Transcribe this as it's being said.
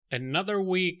Another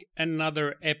week,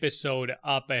 another episode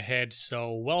up ahead,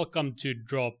 so welcome to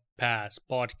Drop Pass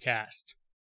Podcast.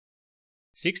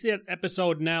 60th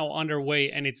episode now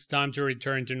underway, and it's time to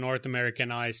return to North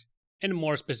American ice, and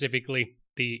more specifically,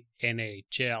 the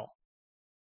NHL.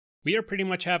 We are pretty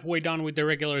much halfway done with the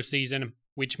regular season,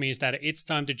 which means that it's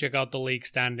time to check out the league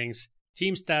standings,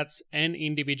 team stats, and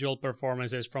individual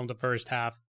performances from the first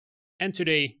half. And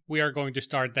today, we are going to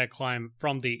start that climb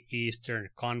from the Eastern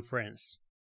Conference.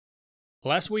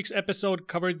 Last week's episode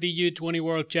covered the U20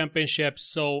 World Championships,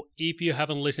 so if you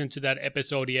haven't listened to that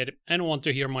episode yet and want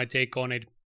to hear my take on it,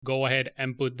 go ahead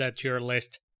and put that to your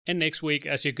list. And next week,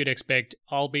 as you could expect,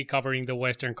 I'll be covering the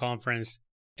Western Conference.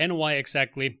 And why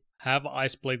exactly have I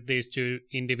split these two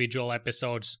individual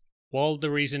episodes? Well, the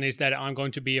reason is that I'm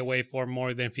going to be away for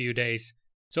more than a few days.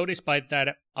 So despite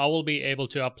that, I will be able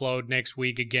to upload next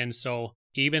week again, so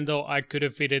even though I could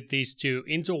have fitted these two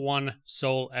into one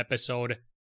sole episode,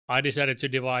 I decided to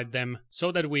divide them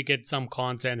so that we get some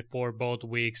content for both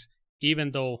weeks,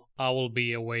 even though I will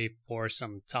be away for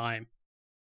some time.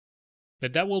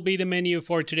 But that will be the menu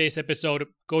for today's episode.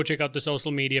 Go check out the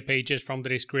social media pages from the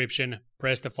description,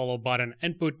 press the follow button,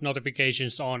 and put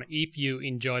notifications on if you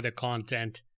enjoy the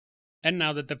content. And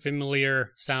now that the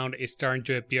familiar sound is starting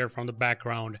to appear from the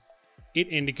background, it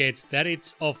indicates that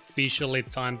it's officially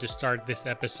time to start this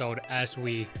episode as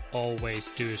we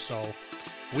always do so.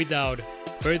 Without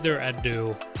further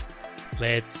ado,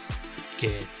 let's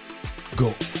get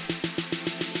go.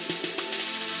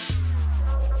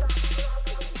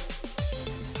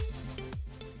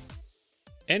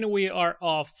 And we are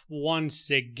off once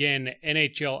again.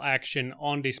 NHL action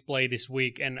on display this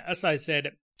week, and as I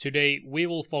said, today we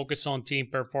will focus on team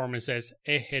performances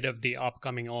ahead of the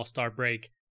upcoming All-Star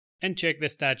break and check the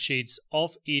stat sheets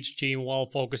of each team while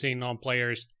focusing on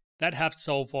players that have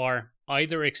so far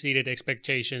either exceeded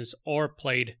expectations or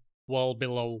played well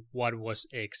below what was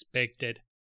expected.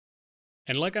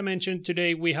 And like I mentioned,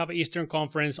 today we have Eastern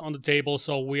Conference on the table,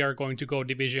 so we are going to go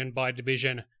division by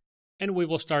division, and we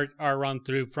will start our run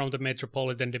through from the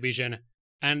Metropolitan Division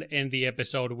and end the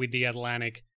episode with the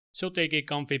Atlantic. So take a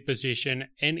comfy position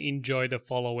and enjoy the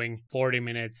following 40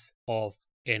 minutes of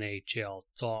NHL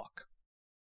talk.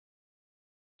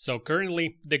 So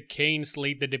currently, the Canes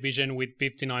lead the division with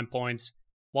 59 points,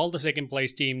 while the second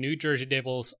place team, New Jersey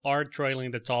Devils, are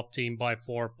trailing the top team by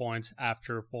 4 points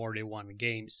after 41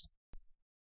 games.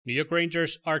 New York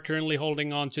Rangers are currently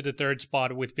holding on to the third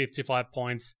spot with 55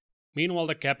 points. Meanwhile,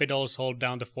 the Capitals hold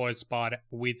down the fourth spot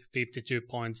with 52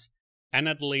 points, and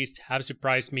at least have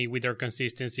surprised me with their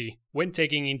consistency when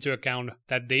taking into account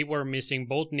that they were missing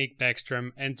both Nick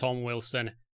Backstrom and Tom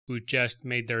Wilson, who just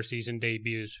made their season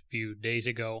debuts a few days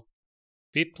ago.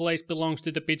 Fifth place belongs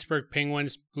to the Pittsburgh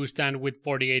Penguins, who stand with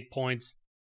 48 points.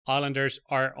 Islanders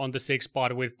are on the sixth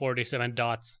spot with 47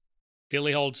 dots.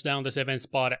 Philly holds down the seventh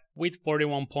spot with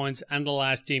 41 points, and the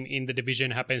last team in the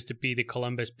division happens to be the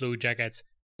Columbus Blue Jackets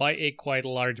by a quite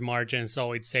large margin,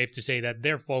 so it's safe to say that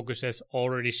their focus has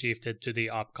already shifted to the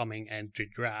upcoming entry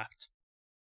draft.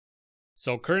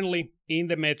 So currently, in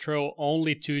the Metro,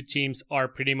 only two teams are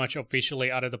pretty much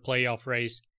officially out of the playoff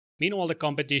race. Meanwhile, the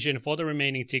competition for the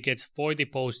remaining tickets for the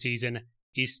postseason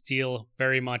is still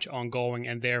very much ongoing,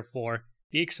 and therefore,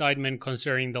 the excitement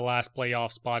concerning the last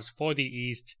playoff spots for the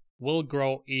East will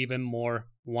grow even more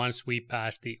once we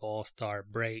pass the All-Star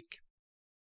break.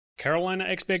 Carolina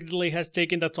expectedly has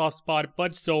taken the top spot,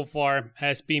 but so far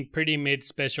has been pretty mid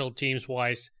special teams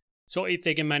wise, so if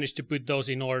they can manage to put those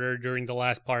in order during the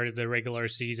last part of the regular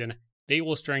season, they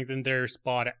will strengthen their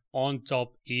spot on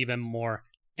top even more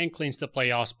and clinch the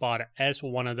playoff spot as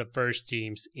one of the first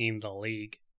teams in the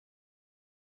league.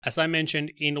 As I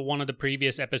mentioned in one of the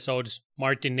previous episodes,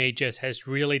 Martin Necas has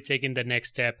really taken the next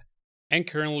step and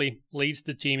currently leads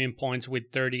the team in points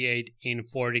with 38 in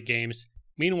 40 games.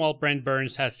 Meanwhile, Brent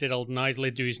Burns has settled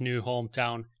nicely to his new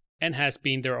hometown and has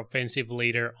been their offensive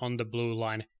leader on the blue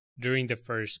line during the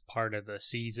first part of the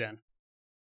season.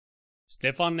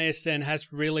 Stefan Nessen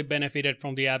has really benefited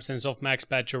from the absence of Max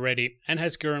Pacioretty and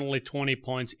has currently 20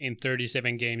 points in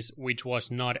 37 games, which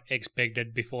was not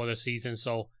expected before the season,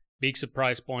 so big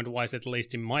surprise point-wise, at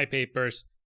least in my papers.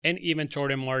 And even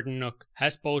Jordan Martinook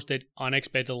has posted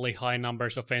unexpectedly high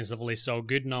numbers offensively, so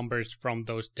good numbers from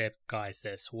those depth guys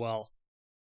as well.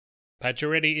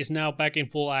 Pacioretty is now back in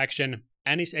full action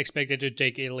and is expected to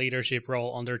take a leadership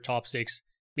role on their top six.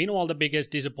 Meanwhile, the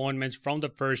biggest disappointments from the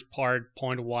first part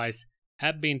point-wise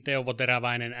have been Teuvo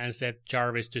Teravainen and Seth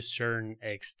Jarvis to a certain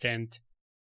extent.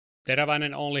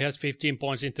 Teravainen only has 15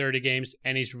 points in 30 games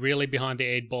and is really behind the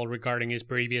 8 ball regarding his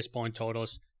previous point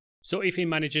totals, So if he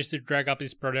manages to drag up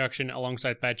his production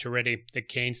alongside Pacioretty, the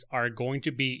Canes are going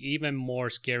to be even more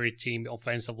scary team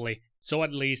offensively, so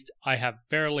at least I have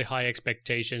fairly high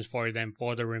expectations for them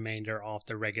for the remainder of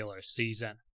the regular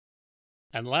season.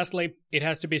 And lastly, it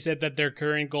has to be said that their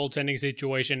current goaltending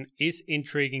situation is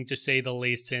intriguing to say the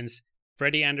least, since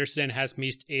Freddie Andersen has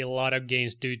missed a lot of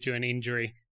games due to an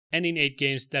injury, and in 8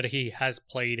 games that he has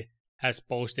played has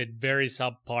posted very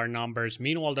subpar numbers.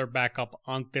 Meanwhile, their backup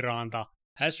Antti Ranta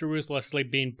has ruthlessly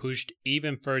been pushed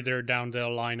even further down the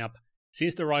lineup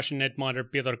since the Russian netminder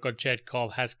Pyotr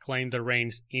Kochetkov has claimed the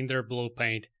reins in their blue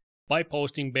paint by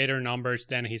posting better numbers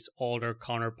than his older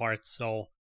counterparts. So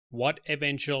what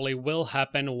eventually will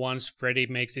happen once Freddie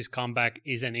makes his comeback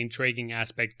is an intriguing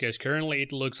aspect, because currently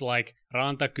it looks like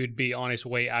Ranta could be on his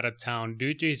way out of town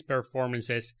due to his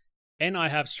performances, and I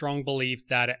have strong belief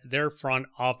that their front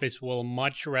office will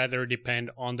much rather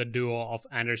depend on the duo of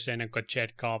Andersen and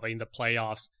Kochetkov in the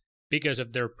playoffs because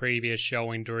of their previous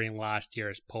showing during last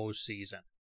year's postseason.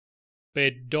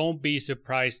 But don't be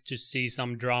surprised to see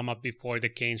some drama before the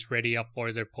Canes ready up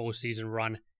for their postseason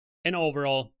run, and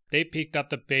overall, they picked up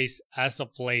the pace as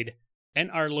of late and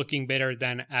are looking better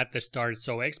than at the start,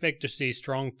 so expect to see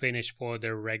strong finish for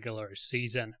their regular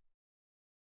season.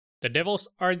 The Devils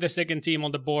are the second team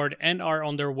on the board and are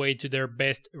on their way to their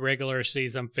best regular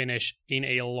season finish in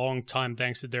a long time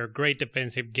thanks to their great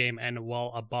defensive game and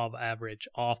well above average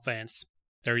offense.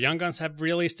 Their young guns have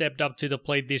really stepped up to the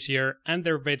plate this year, and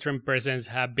their veteran presence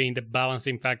have been the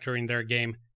balancing factor in their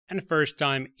game, and first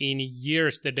time in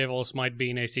years the Devils might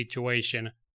be in a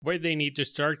situation where they need to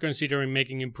start considering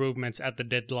making improvements at the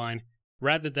deadline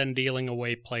rather than dealing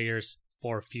away players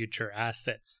for future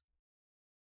assets.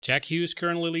 Jack Hughes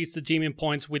currently leads the team in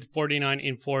points with 49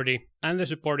 in 40, and the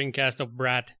supporting cast of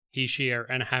Bratt, Hischier,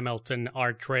 and Hamilton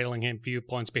are trailing him few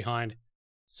points behind.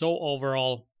 So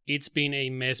overall, it's been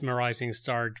a mesmerizing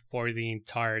start for the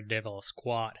entire Devil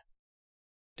squad.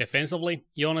 Defensively,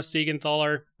 Jonas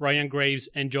Siegenthaler, Ryan Graves,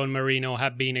 and John Marino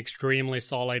have been extremely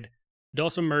solid.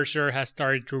 Dawson Mercer has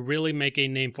started to really make a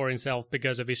name for himself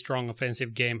because of his strong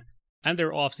offensive game, and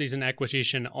their offseason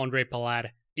acquisition, Andre Palat,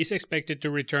 is expected to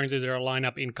return to their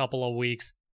lineup in a couple of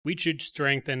weeks, which should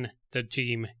strengthen the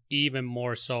team even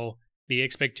more so. The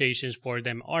expectations for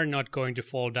them are not going to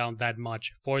fall down that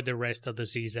much for the rest of the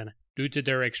season due to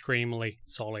their extremely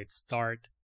solid start.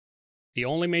 The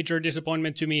only major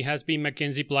disappointment to me has been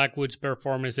Mackenzie Blackwood's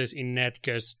performances in net,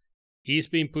 because he's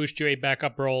been pushed to a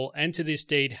backup role and to this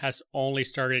date has only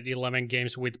started 11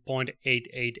 games with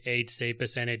 .888 save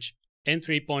percentage and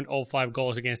 3.05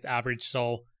 goals against average,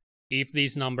 so if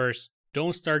these numbers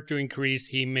don't start to increase,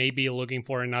 he may be looking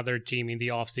for another team in the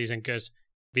offseason, because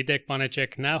Vitek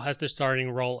Vanecek now has the starting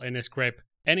role in his grip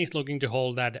and he's looking to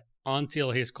hold that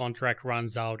until his contract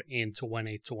runs out in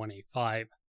 2025.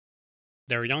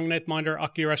 Their young netminder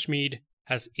Akira Schmid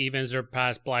has even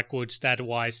surpassed Blackwood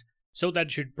stat-wise, so that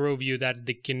should prove you that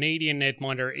the Canadian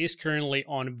netminder is currently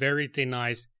on very thin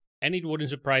ice, and it wouldn't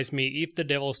surprise me if the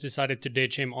Devils decided to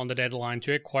ditch him on the deadline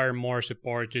to acquire more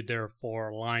support to their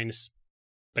 4 lines.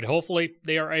 But hopefully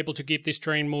they are able to keep this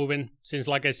train moving, since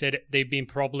like I said, they've been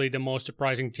probably the most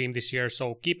surprising team this year,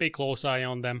 so keep a close eye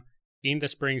on them in the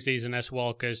spring season as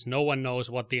well, because no one knows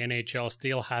what the NHL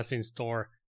still has in store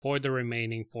for the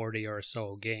remaining 40 or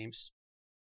so games.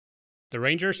 The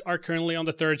Rangers are currently on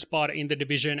the 3rd spot in the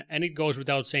division, and it goes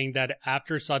without saying that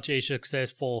after such a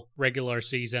successful regular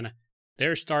season,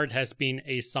 their start has been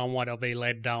a somewhat of a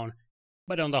letdown.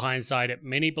 But on the hindsight,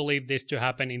 many believe this to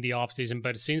happen in the offseason,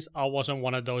 but since I wasn't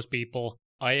one of those people,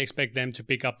 I expect them to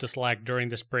pick up the slack during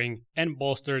the spring and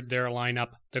bolster their lineup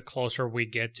the closer we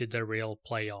get to the real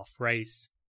playoff race.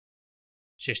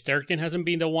 Shesterkin hasn't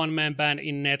been the one-man band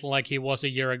in net like he was a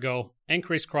year ago, and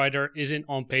Chris Kreider isn't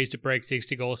on pace to break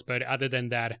 60 goals, but other than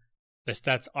that, the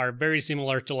stats are very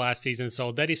similar to last season,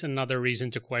 so that is another reason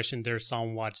to question their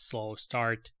somewhat slow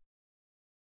start.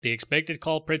 The expected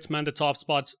culprits man the top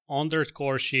spots on their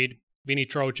score sheet. Vinny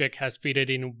Trocheck has fitted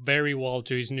in very well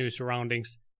to his new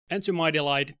surroundings, and to my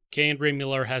delight, K'Andre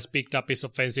Miller has picked up his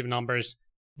offensive numbers,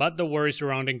 but the worry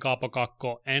surrounding Kaapo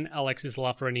Kakko and Alexis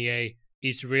Lafreniere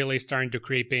is really starting to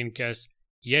creep in, because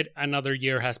yet another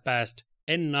year has passed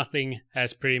and nothing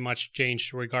has pretty much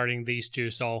changed regarding these two,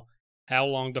 so how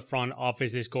long the front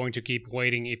office is going to keep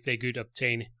waiting if they could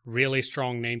obtain really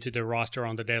strong name to the roster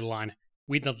on the deadline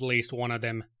with at least one of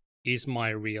them is my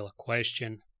real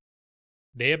question.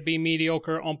 They have been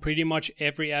mediocre on pretty much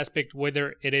every aspect,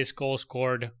 whether it is goals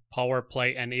scored, power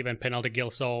play, and even penalty kill,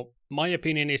 so my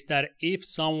opinion is that if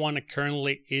someone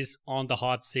currently is on the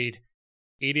hot seat,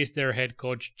 it is their head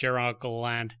coach Gerard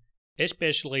Gallant,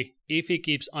 especially if he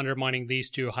keeps undermining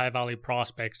these two high-value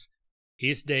prospects.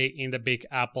 His day in the Big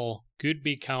Apple could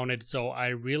be counted, so I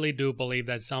really do believe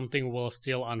that something will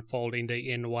still unfold in the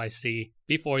NYC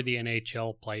before the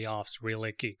NHL playoffs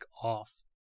really kick off.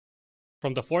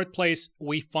 From the 4th place,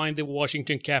 we find the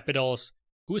Washington Capitals,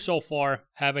 who so far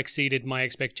have exceeded my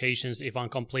expectations if I'm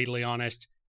completely honest.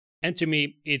 And to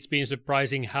me, it's been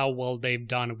surprising how well they've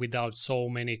done without so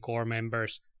many core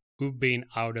members who've been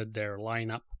out of their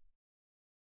lineup.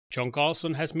 John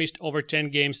Carlson has missed over 10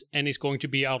 games and is going to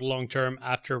be out long term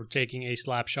after taking a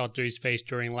slap shot to his face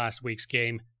during last week's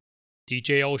game.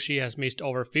 TJ Oshie has missed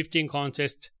over 15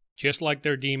 contests, just like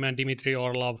their D-man Dmitry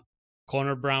Orlov.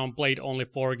 Connor Brown played only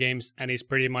 4 games and is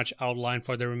pretty much outlined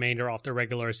for the remainder of the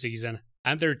regular season.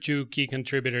 And their 2 key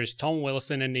contributors, Tom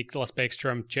Wilson and Niklas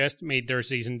Bäckström, just made their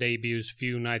season debuts a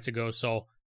few nights ago, so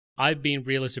I've been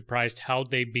really surprised how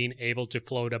they've been able to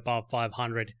float above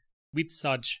 500 with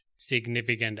such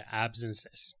significant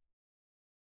absences.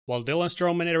 While Dylan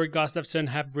Strome and Erik Gustafsson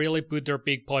have really put their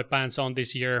big boy pants on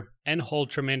this year and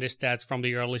hold tremendous stats from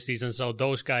the early season, so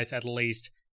those guys at least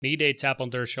need a tap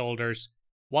on their shoulders.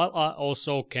 While I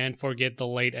also can't forget the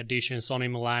late addition Sonny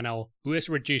Milano, who has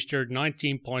registered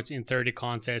 19 points in 30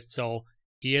 contests, so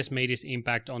he has made his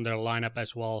impact on their lineup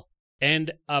as well.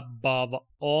 And above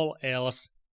all else,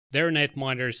 their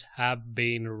netminders have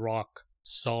been rock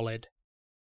solid.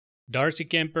 Darcy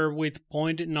Kemper with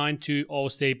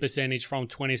 .920 save percentage from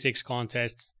 26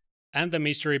 contests, and the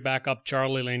mystery backup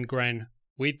Charlie Lindgren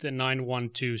with the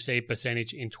 .912 save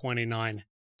percentage in 29.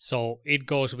 So it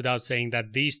goes without saying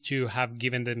that these two have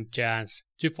given them a chance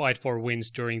to fight for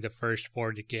wins during the first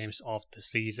 40 games of the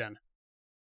season.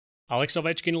 Alex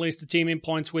Ovechkin leads the team in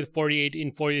points with 48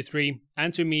 in 43,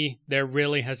 and to me, there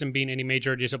really hasn't been any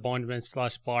major disappointments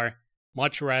thus far.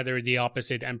 Much rather the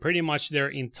opposite, and pretty much their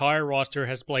entire roster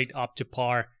has played up to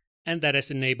par, and that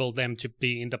has enabled them to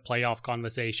be in the playoff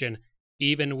conversation,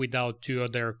 even without 2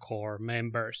 of their core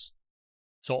members.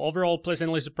 So overall,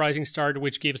 pleasantly surprising start,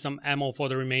 which gives some ammo for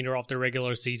the remainder of the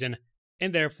regular season,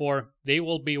 and therefore, they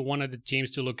will be one of the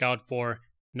teams to look out for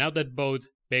now that both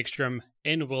Bäckström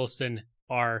and Wilson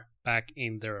are back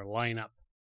in their lineup.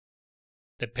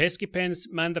 The pesky Pens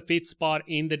man the 5th spot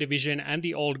in the division, and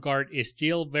the old guard is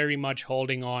still very much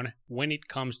holding on when it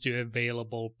comes to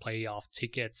available playoff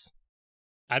tickets.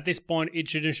 At this point, it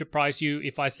shouldn't surprise you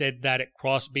if I said that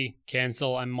Crosby,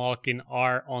 Kensel, and Malkin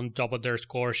are on top of their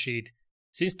score sheet,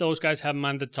 since those guys have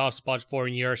manned the top spots for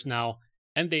years now,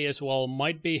 and they as well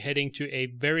might be heading to a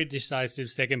very decisive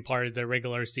second part of the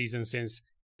regular season, since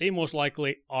they most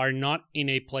likely are not in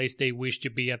a place they wish to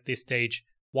be at this stage,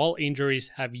 while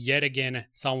injuries have yet again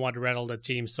somewhat rattled the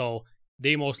team, so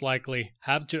they most likely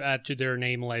have to add to their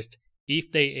name list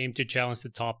if they aim to challenge the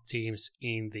top teams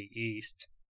in the East.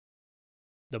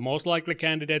 The most likely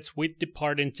candidates with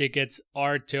departing tickets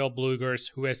are Teo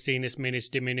Blugers, who has seen his minutes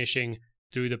diminishing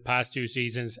through the past 2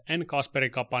 seasons, and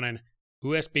Kasperi Kapanen,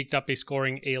 who has picked up his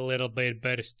scoring a little bit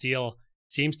but still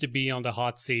seems to be on the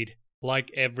hot seat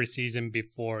like every season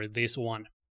before this one.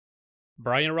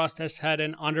 Brian Rust has had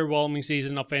an underwhelming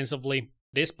season offensively,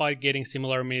 despite getting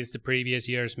similar minutes to previous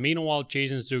years. Meanwhile,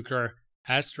 Jason Zucker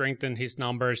has strengthened his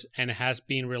numbers and has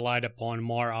been relied upon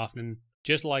more often,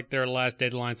 just like their last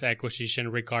deadline's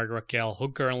acquisition Rickard Rakell, who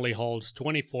currently holds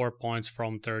 24 points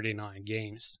from 39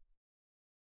 games.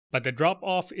 But the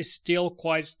drop-off is still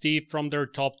quite steep from their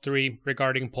top 3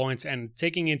 regarding points, and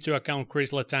taking into account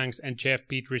Chris Letang's and Jeff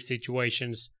Petry's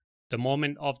situations, the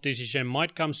moment of decision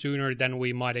might come sooner than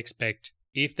we might expect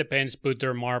if the Pens put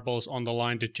their marbles on the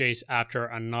line to chase after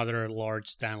another Lord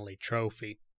Stanley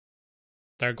Trophy.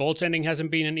 Their goaltending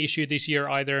hasn't been an issue this year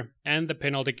either, and the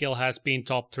penalty kill has been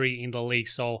top 3 in the league,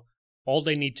 so all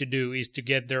they need to do is to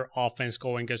get their offense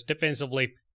going, because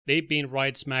defensively, they've been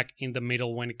right smack in the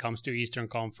middle when it comes to Eastern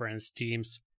Conference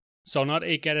teams. So not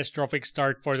a catastrophic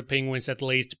start for the Penguins at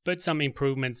least, but some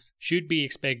improvements should be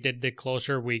expected the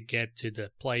closer we get to the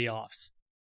playoffs.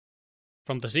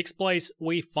 From the 6th place,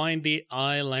 we find the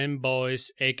Island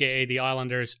Boys, aka the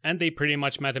Islanders, and they pretty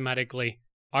much mathematically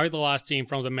are the last team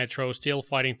from the Metro still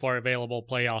fighting for available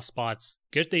playoff spots,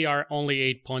 because they are only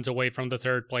 8 points away from the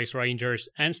 3rd place Rangers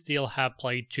and still have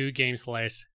played 2 games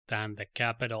less than the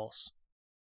Capitals.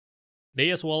 They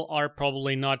as well are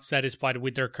probably not satisfied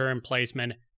with their current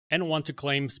placement and want to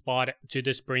claim spot to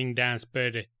the spring dance,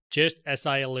 but just as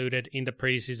I alluded in the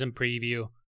preseason preview,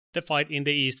 the fight in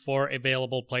the East for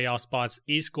available playoff spots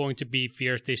is going to be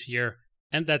fierce this year,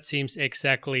 and that seems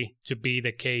exactly to be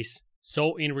the case.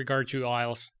 So in regard to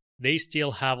Isles, they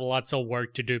still have lots of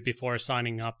work to do before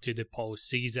signing up to the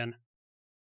postseason.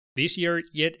 This year,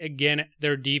 yet again,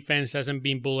 their defense hasn't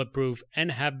been bulletproof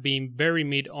and have been very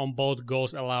mid on both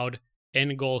goals allowed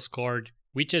and goals scored,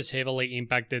 which has heavily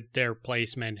impacted their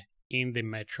placement in the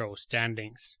Metro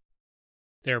standings.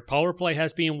 Their power play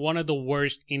has been one of the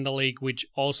worst in the league, which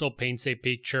also paints a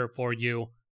picture for you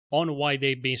on why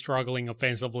they've been struggling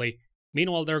offensively.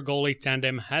 Meanwhile, their goalie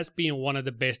tandem has been one of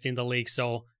the best in the league,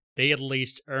 so they at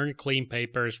least earned clean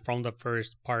papers from the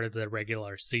first part of the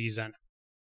regular season.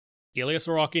 Ilya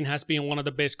Sorokin has been one of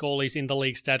the best goalies in the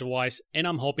league stat-wise, and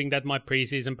I'm hoping that my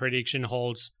preseason prediction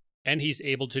holds and he's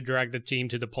able to drag the team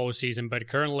to the postseason, but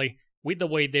currently, with the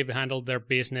way they've handled their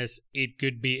business, it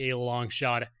could be a long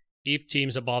shot if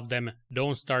teams above them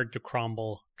don't start to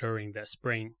crumble during the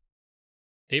spring.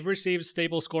 They've received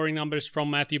stable scoring numbers from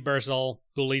Matthew Barzal,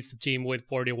 who leads the team with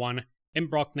 41, and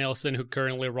Brock Nelson, who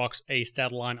currently rocks a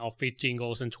stat line of 15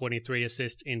 goals and 23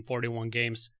 assists in 41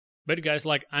 games. But guys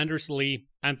like Anders Lee,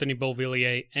 Anthony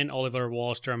Beauvillier, and Oliver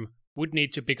Wahlstrom would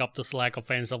need to pick up the slack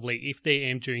offensively if they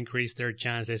aim to increase their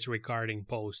chances regarding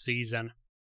postseason.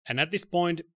 And at this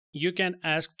point, you can't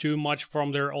ask too much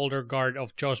from their older guard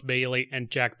of Josh Bailey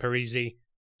and Jack Parise,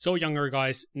 so younger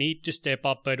guys need to step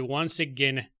up, but once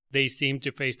again, they seem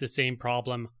to face the same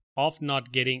problem of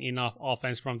not getting enough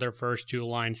offense from their first two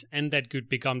lines, and that could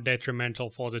become detrimental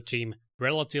for the team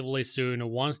relatively soon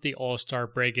once the All-Star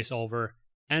break is over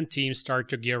and teams start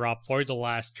to gear up for the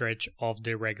last stretch of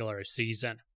the regular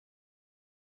season.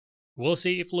 We'll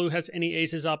see if Lou has any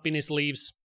aces up in his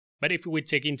sleeves, but if we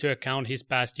take into account his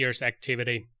past year's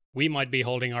activity, we might be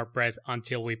holding our breath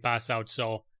until we pass out,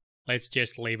 so let's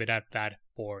just leave it at that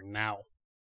for now.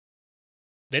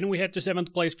 Then we head to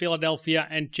 7th place Philadelphia,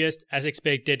 and just as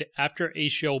expected, after a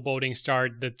showboating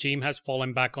start, the team has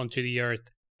fallen back onto the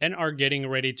earth and are getting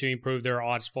ready to improve their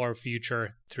odds for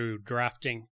future through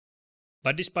drafting.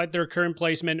 But despite their current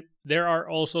placement, there are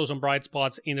also some bright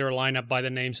spots in their lineup by the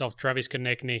names of Travis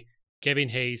Konechny, Kevin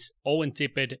Hayes, Owen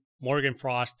Tippett, Morgan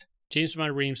Frost, James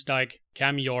Van Riemsdyk,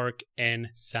 Cam York, and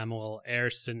Samuel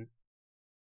Ersson.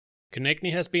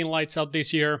 Konechny has been lights out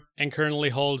this year and currently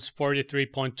holds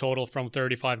 43-point total from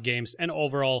 35 games and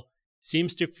overall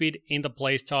seems to fit in the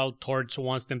playstyle Torts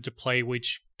wants them to play,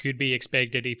 which could be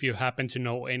expected if you happen to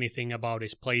know anything about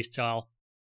his playstyle.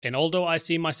 And although I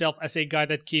see myself as a guy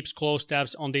that keeps close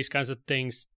tabs on these kinds of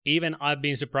things, even I've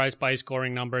been surprised by his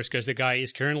scoring numbers because the guy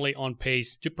is currently on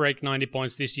pace to break 90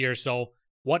 points this year, so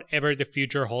whatever the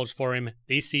future holds for him,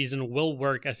 this season will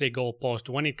work as a goalpost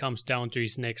when it comes down to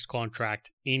his next contract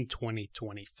in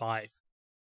 2025.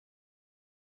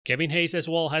 Kevin Hayes as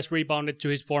well has rebounded to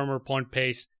his former point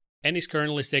pace and is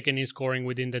currently second in scoring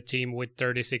within the team with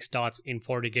 36 dots in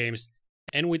 40 games,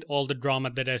 and with all the drama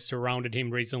that has surrounded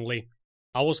him recently,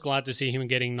 I was glad to see him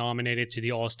getting nominated to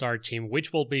the All-Star team,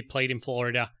 which will be played in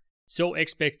Florida, so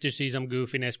expect to see some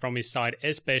goofiness from his side,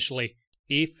 especially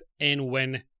if and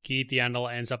when Keith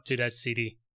Yandel ends up to that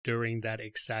city during that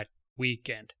exact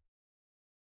weekend.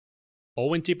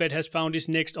 Owen Tippett has found his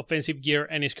next offensive gear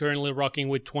and is currently rocking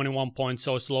with 21 points,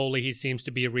 so slowly he seems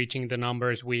to be reaching the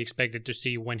numbers we expected to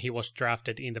see when he was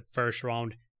drafted in the first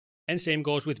round. And same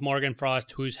goes with Morgan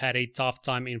Frost, who's had a tough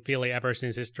time in Philly ever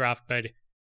since his draft, but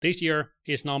this year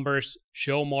his numbers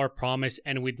show more promise,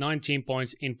 and with 19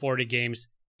 points in 40 games,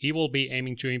 he will be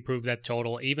aiming to improve that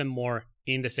total even more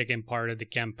in the second part of the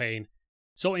campaign.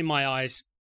 So in my eyes,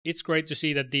 it's great to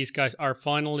see that these guys are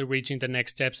finally reaching the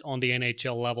next steps on the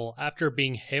NHL level after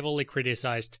being heavily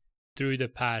criticized through the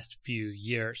past few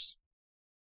years.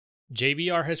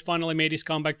 JVR has finally made his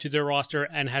comeback to the roster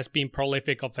and has been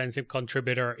prolific offensive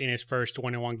contributor in his first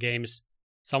 21 games.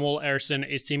 Samuel Ersson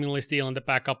is seemingly stealing the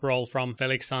backup role from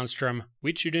Felix Sandström,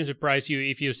 which shouldn't surprise you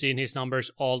if you've seen his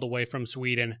numbers all the way from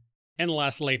Sweden. And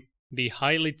lastly, the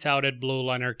highly touted blue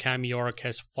liner Cam York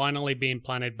has finally been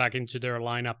planted back into their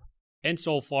lineup, and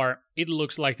so far it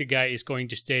looks like the guy is going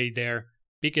to stay there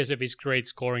because of his great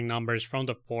scoring numbers from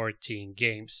the 14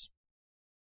 games.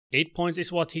 8 points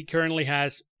is what he currently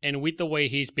has, and with the way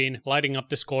he's been lighting up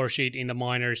the score sheet in the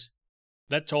minors,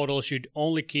 that total should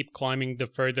only keep climbing the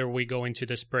further we go into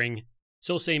the spring,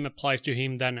 so same applies to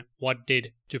him than what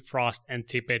did to Frost and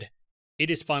Tippett. It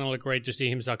is finally great to see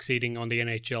him succeeding on the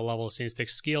NHL level since the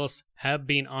skills have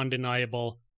been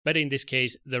undeniable, but in this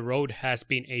case the road has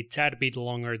been a tad bit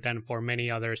longer than for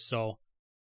many others, so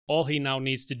all he now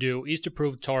needs to do is to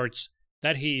prove Torts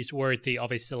that he is worthy of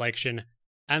his selection,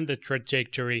 and the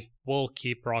trajectory will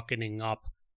keep rocketing up.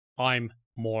 I'm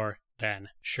more than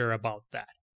sure about that.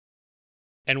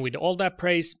 And with all that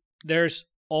praise, there's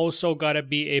also gotta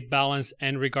be a balance,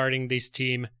 and regarding this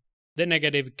team, the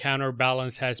negative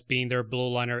counterbalance has been their blue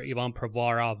liner Ivan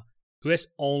Provorov, who has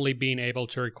only been able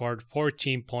to record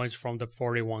 14 points from the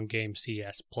 41 games he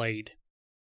has played.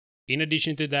 In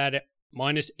addition to that,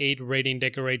 -8 rating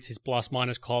decorates his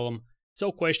plus-minus column,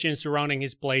 so questions surrounding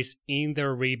his place in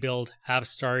their rebuild have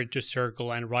started to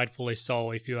circle, and rightfully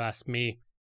so if you ask me.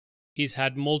 He's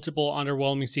had multiple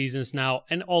underwhelming seasons now,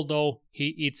 and although he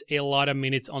eats a lot of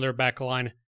minutes on their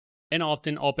backline and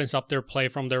often opens up their play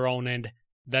from their own end,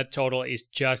 that total is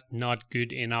just not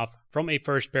good enough from a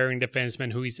first pairing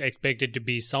defenseman who is expected to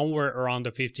be somewhere around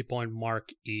the 50-point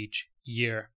mark each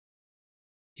year.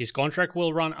 His contract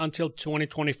will run until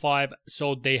 2025,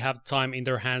 so they have time in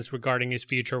their hands regarding his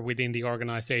future within the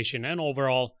organization, and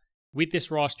overall, with this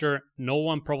roster, no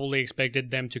one probably expected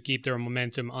them to keep their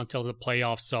momentum until the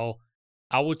playoffs, so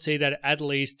I would say that at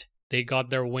least they got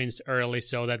their wins early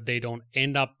so that they don't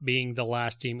end up being the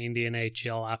last team in the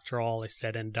NHL after all is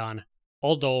said and done.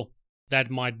 Although, that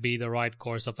might be the right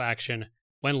course of action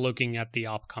when looking at the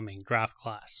upcoming draft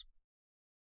class.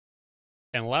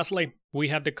 And lastly, we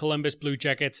have the Columbus Blue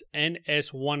Jackets, and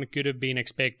as one could have been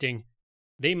expecting,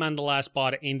 they man the last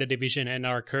spot in the division and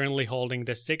are currently holding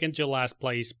the second to last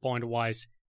place point-wise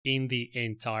in the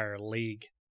entire league.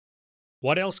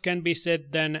 What else can be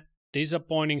said then?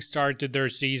 Disappointing start to their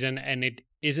season, and it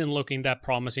isn't looking that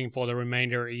promising for the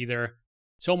remainder either.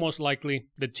 So most likely,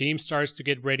 the team starts to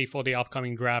get ready for the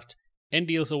upcoming draft and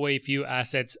deals away a few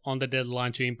assets on the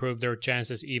deadline to improve their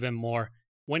chances even more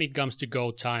when it comes to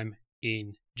go time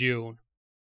in June.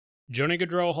 Johnny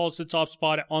Gaudreau holds the top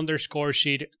spot on their score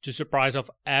sheet to surprise of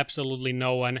absolutely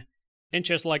no one, and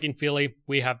just like in Philly,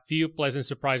 we have few pleasant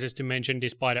surprises to mention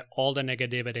despite all the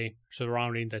negativity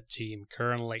surrounding the team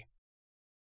currently.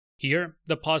 Here,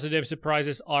 the positive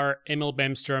surprises are Emil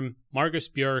Bemstrom, Marcus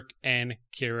Björk, and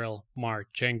Kirill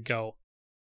Marchenko.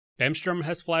 Bemstrom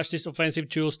has flashed his offensive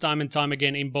tools time and time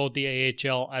again in both the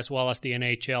AHL as well as the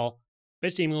NHL,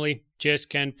 but seemingly just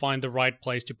can't find the right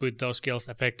place to put those skills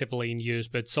effectively in use.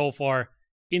 But so far,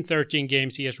 in 13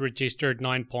 games he has registered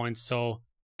 9 points, so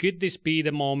could this be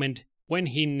the moment when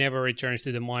he never returns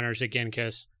to the minors again?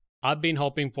 Cause I've been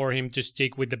hoping for him to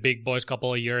stick with the big boys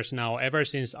couple of years now, ever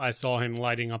since I saw him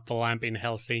lighting up the lamp in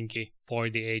Helsinki for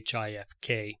the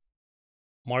HIFK.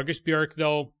 Marcus Björk,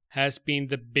 though, has been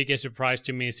the biggest surprise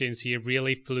to me since he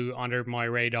really flew under my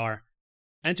radar.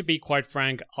 And to be quite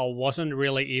frank, I wasn't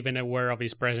really even aware of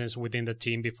his presence within the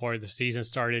team before the season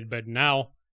started, but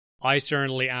now I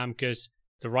certainly am, cause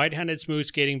the right-handed smooth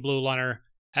skating blue liner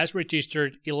has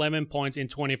registered 11 points in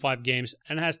 25 games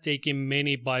and has taken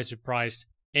many by surprise,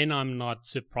 and I'm not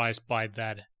surprised by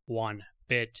that one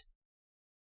bit.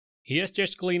 He has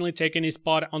just cleanly taken his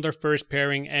spot on their first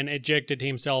pairing and ejected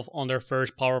himself on their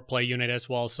first power play unit as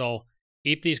well, so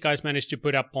if these guys manage to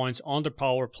put up points on the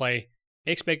power play,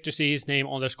 expect to see his name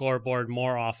on the scoreboard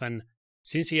more often,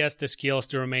 since he has the skills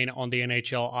to remain on the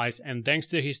NHL ice, and thanks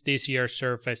to his this year's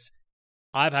surface,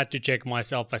 I've had to check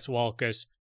myself as well, cause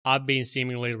I've been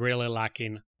seemingly really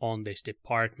lacking on this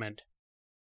department.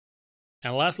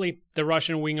 And lastly, the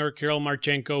Russian winger Kirill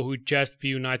Marchenko, who just a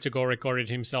few nights ago recorded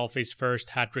himself his first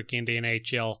hat-trick in the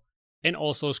NHL and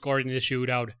also scored in the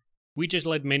shootout, we just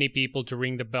led many people to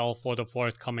ring the bell for the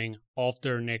forthcoming of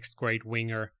their next great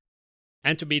winger.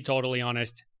 And to be totally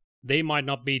honest, they might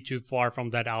not be too far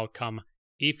from that outcome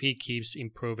if he keeps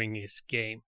improving his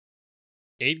game.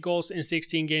 8 goals in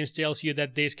 16 games tells you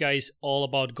that this guy is all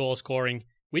about goal scoring,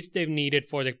 which they've needed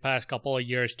for the past couple of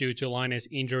years due to Laine's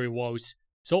injury woes.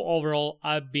 So overall,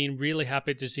 I've been really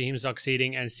happy to see him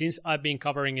succeeding, and since I've been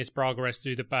covering his progress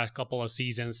through the past couple of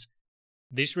seasons,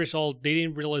 this result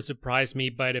didn't really surprise me,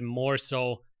 but more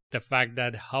so the fact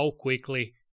that how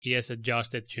quickly he has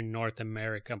adjusted to North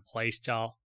American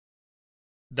playstyle.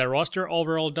 The roster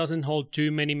overall doesn't hold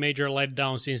too many major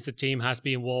letdowns since the team has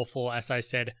been woeful, as I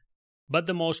said, but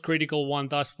the most critical one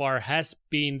thus far has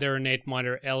been their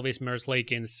netminder Elvis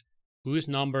Merzlikins, whose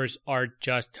numbers are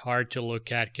just hard to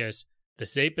look at cause the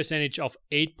save percentage of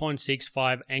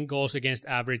 8.65 and goals against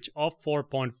average of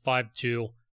 4.52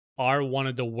 are one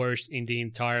of the worst in the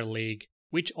entire league,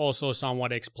 which also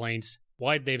somewhat explains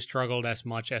why they've struggled as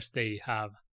much as they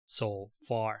have so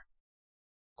far.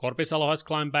 Korpisalo has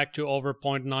climbed back to over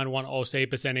 .910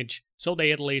 save percentage, so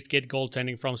they at least get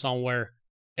goaltending from somewhere.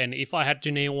 And if I had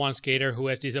to name one skater who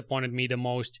has disappointed me the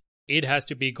most, it has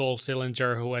to be Gold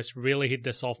Sillinger, who has really hit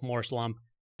the sophomore slump,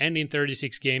 and in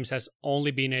 36 games has only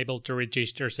been able to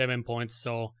register 7 points,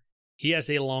 so he has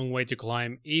a long way to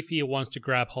climb if he wants to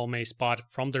grab home a spot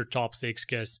from their top 6,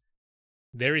 cause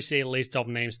there is a list of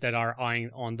names that are eyeing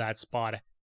on that spot.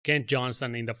 Kent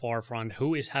Johnson in the forefront,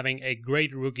 who is having a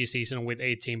great rookie season with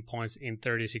 18 points in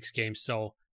 36 games,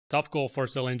 so Tough goal for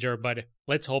Sillinger, but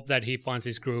let's hope that he finds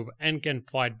his groove and can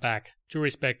fight back to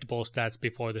respectable stats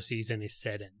before the season is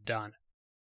said and done.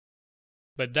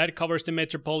 But that covers the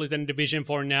Metropolitan Division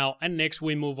for now, and next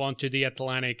we move on to the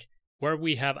Atlantic, where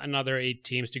we have another 8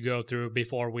 teams to go through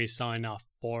before we sign off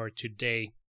for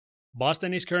today.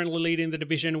 Boston is currently leading the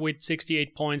division with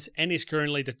 68 points and is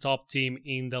currently the top team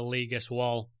in the league as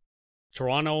well.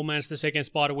 Toronto mans the second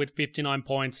spot with 59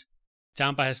 points.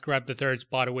 Tampa has grabbed the third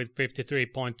spot with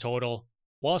 53-point total,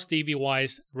 while Stevie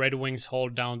Y's Red Wings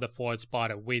hold down the fourth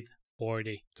spot with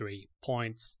 43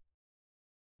 points.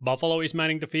 Buffalo is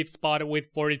manning the fifth spot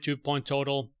with 42-point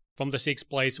total. From the sixth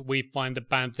place, we find the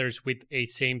Panthers with a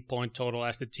same point total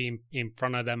as the team in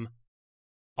front of them.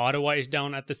 Ottawa is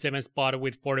down at the seventh spot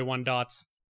with 41 dots,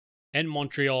 and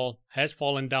Montreal has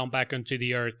fallen down back onto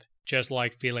the earth, just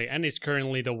like Philly, and is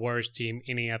currently the worst team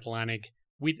in the Atlantic,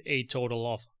 with a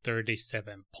total of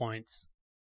 37 points.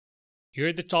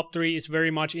 Here the top 3 is very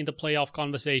much in the playoff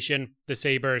conversation. The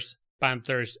Sabres,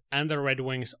 Panthers, and the Red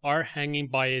Wings are hanging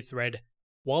by a thread,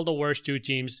 while the worst 2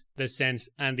 teams, the Sens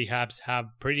and the Habs, have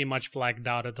pretty much flagged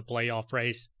out of the playoff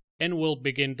race, and will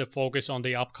begin to focus on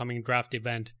the upcoming draft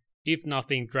event if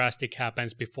nothing drastic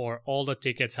happens before all the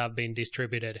tickets have been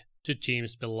distributed to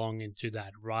teams belonging to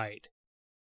that ride.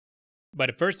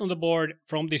 But first on the board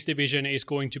from this division is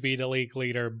going to be the league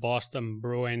leader Boston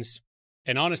Bruins.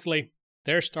 And honestly,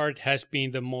 their start has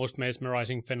been the most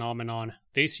mesmerizing phenomenon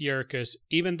this year, because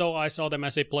even though I saw them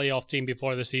as a playoff team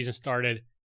before the season started,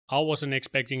 I wasn't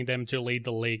expecting them to lead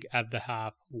the league at the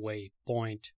halfway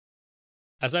point.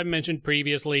 As I mentioned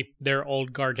previously, their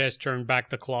old guard has turned back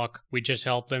the clock, which has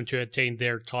helped them to attain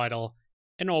their title,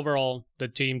 and overall, the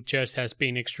team just has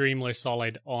been extremely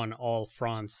solid on all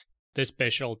fronts, the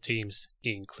special teams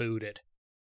included.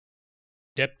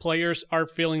 Depth players are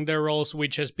filling their roles,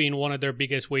 which has been one of their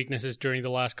biggest weaknesses during the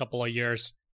last couple of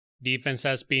years. Defense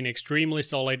has been extremely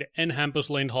solid, and Hampus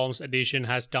Lindholm's addition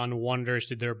has done wonders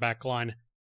to their backline,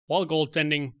 while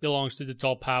goaltending belongs to the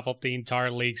top half of the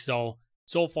entire league, so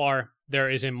far there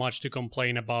isn't much to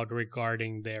complain about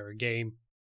regarding their game.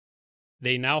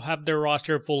 They now have their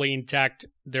roster fully intact,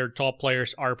 their top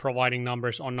players are providing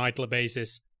numbers on a nightly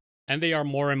basis, and they are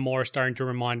more and more starting to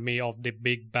remind me of the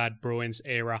big bad Bruins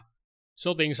era,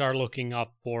 so things are looking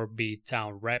up for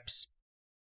B-Town reps.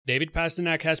 David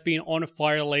Pastrnak has been on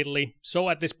fire lately, so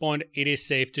at this point it is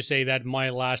safe to say that my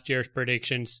last year's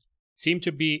predictions seem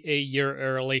to be a year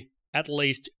early, at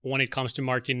least when it comes to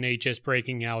Martin Necas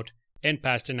breaking out and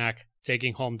Pastrnak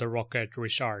taking home the Rocket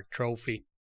Richard Trophy.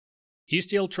 He's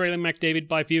still trailing McDavid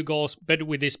by a few goals, but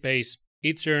with his pace,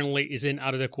 it certainly isn't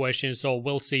out of the question, so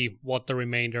we'll see what the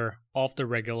remainder of the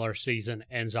regular season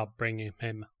ends up bringing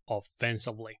him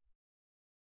offensively.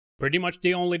 Pretty much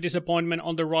the only disappointment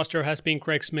on the roster has been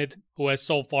Craig Smith, who has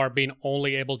so far been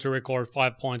only able to record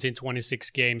 5 points in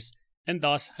 26 games, and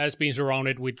thus has been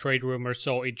surrounded with trade rumors,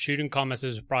 so it shouldn't come as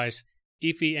a surprise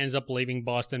if he ends up leaving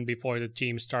Boston before the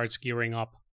team starts gearing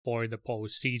up for the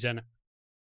postseason.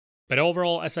 But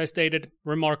overall, as I stated,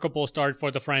 remarkable start for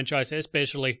the franchise,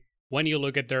 especially when you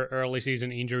look at their early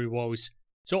season injury woes.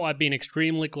 So I've been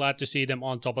extremely glad to see them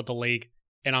on top of the league,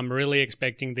 and I'm really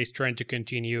expecting this trend to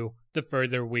continue the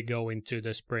further we go into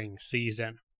the spring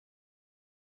season.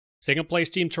 Second place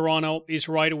team Toronto is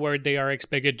right where they are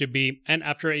expected to be, and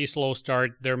after a slow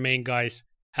start, their main guys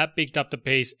have picked up the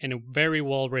pace and very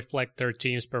well reflect their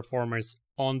team's performance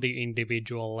on the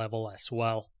individual level as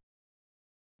well.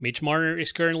 Mitch Marner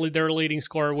is currently their leading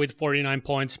scorer with 49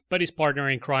 points, but his partner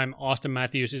in crime, Austin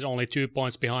Matthews, is only 2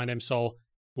 points behind him, so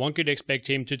one could expect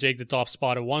him to take the top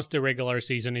spot once the regular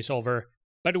season is over.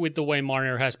 But with the way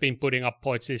Marner has been putting up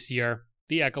points this year,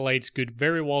 the accolades could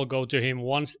very well go to him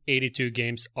once 82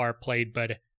 games are played,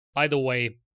 but either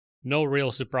way, no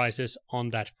real surprises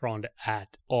on that front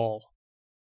at all.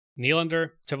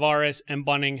 Nylander, Tavares, and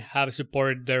Bunning have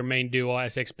supported their main duo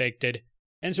as expected,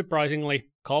 and surprisingly,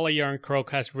 Calle Järnkrok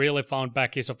has really found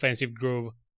back his offensive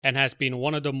groove and has been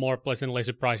one of the more pleasantly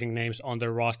surprising names on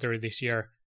their roster this year,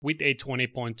 with a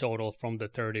 20-point total from the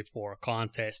 34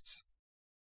 contests.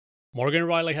 Morgan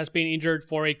Rielly has been injured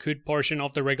for a good portion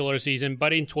of the regular season,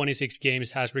 but in 26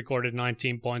 games has recorded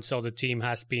 19 points, so the team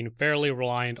has been fairly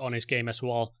reliant on his game as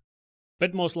well.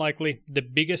 But most likely, the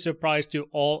biggest surprise to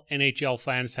all NHL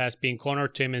fans has been Connor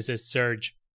Timmins'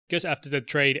 surge, because after the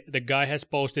trade, the guy has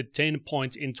posted 10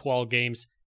 points in 12 games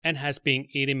and has been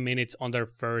 80 minutes on their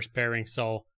first pairing,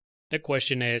 so the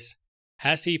question is,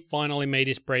 has he finally made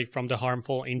his break from the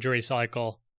harmful injury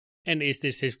cycle, and is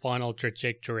this his final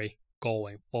trajectory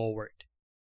going forward?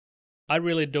 I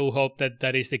really do hope that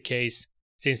that is the case,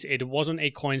 since it wasn't a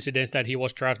coincidence that he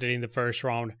was drafted in the first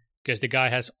round, because the guy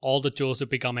has all the tools to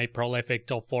become a prolific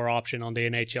top 4 option on the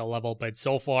NHL level, but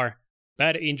so far,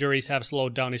 bad injuries have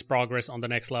slowed down his progress on the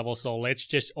next level, so let's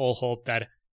just all hope that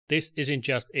this isn't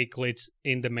just a glitch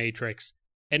in the Matrix,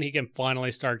 and he can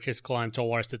finally start his climb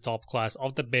towards the top class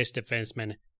of the best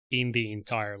defensemen in the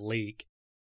entire league.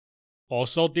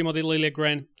 Also, Timothy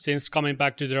Liljegren, since coming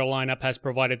back to their lineup, has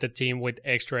provided the team with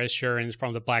extra assurance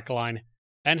from the back line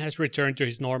and has returned to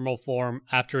his normal form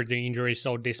after the injury,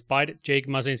 so despite Jake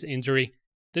Muzzin's injury,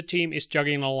 the team is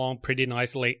chugging along pretty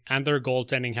nicely and their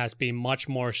goaltending has been much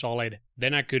more solid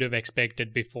than I could have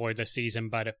expected before the season,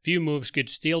 but a few moves could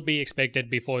still be expected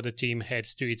before the team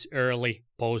heads to its early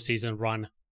postseason run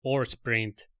or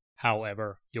sprint,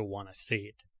 however you want to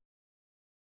see it.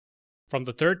 From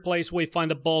the third place we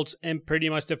find the Bolts, and pretty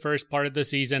much the first part of the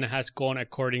season has gone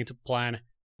according to plan,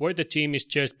 where the team is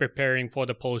just preparing for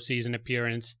the postseason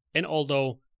appearance, and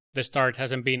although the start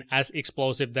hasn't been as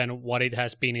explosive than what it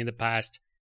has been in the past,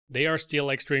 they are still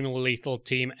extremely lethal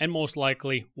team and most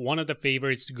likely one of the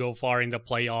favorites to go far in the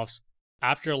playoffs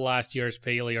after last year's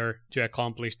failure to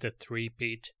accomplish the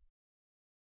three-peat.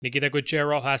 Nikita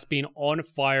Kucherov has been on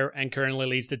fire and currently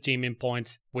leads the team in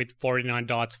points with 49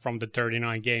 dots from the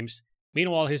 39 games.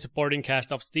 Meanwhile, his supporting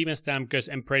cast of Steven Stamkos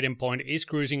and Braden Point is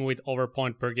cruising with over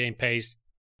point per game pace,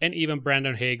 and even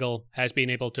Brandon Hagel has been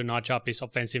able to notch up his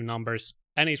offensive numbers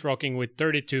and is rocking with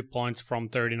 32 points from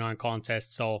 39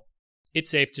 contests, so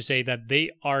it's safe to say that they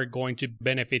are going to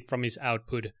benefit from his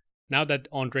output now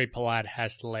that Ondrej Palat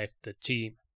has left the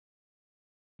team.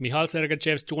 Mihail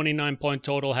Sergachev's 29-point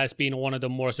total has been one of the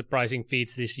more surprising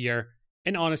feats this year,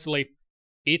 and honestly,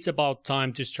 it's about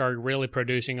time to start really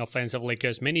producing offensively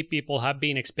because many people have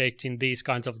been expecting these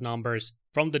kinds of numbers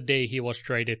from the day he was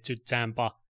traded to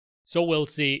Tampa. So we'll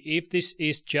see if this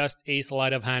is just a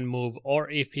sleight of hand move or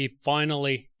if he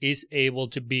finally is able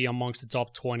to be amongst the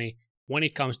top 20 when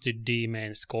it comes to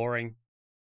D-man scoring.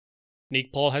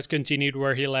 Nick Paul has continued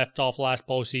where he left off last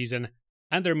postseason,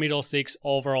 and their middle six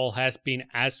overall has been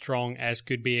as strong as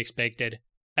could be expected.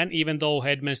 And even though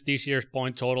Hedman's this year's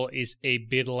point total is a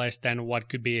bit less than what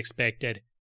could be expected,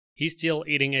 he's still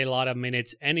eating a lot of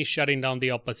minutes and is shutting down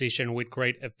the opposition with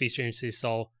great efficiency,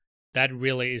 so that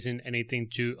really isn't anything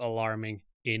too alarming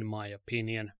in my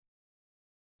opinion.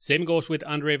 Same goes with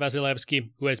Andrei Vasilevsky,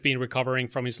 who has been recovering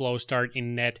from his slow start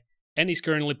in net and is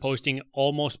currently posting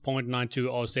almost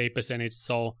 .920 save percentage,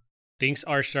 so things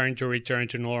are starting to return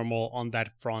to normal on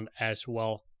that front as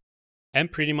well.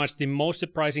 And pretty much the most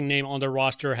surprising name on the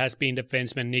roster has been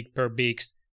defenseman Nick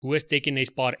Perbeeks, who has taken a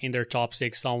spot in their top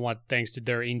 6 somewhat thanks to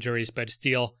their injuries, but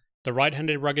still, the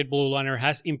right-handed rugged blue liner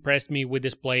has impressed me with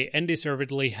his play and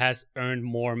deservedly has earned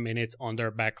more minutes on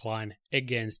their backline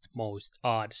against most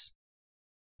odds.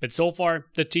 But so far,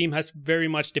 the team has very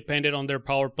much depended on their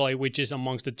power play, which is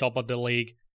amongst the top of the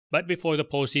league. But before the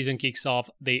postseason kicks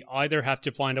off, they either have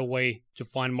to find a way to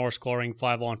find more scoring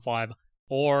 5-on-5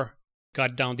 or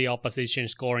cut down the opposition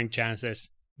scoring chances.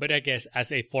 But I guess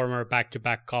as a former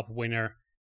back-to-back cup winner,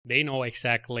 they know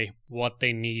exactly what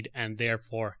they need, and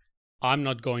therefore I'm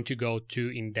not going to go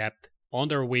too in-depth on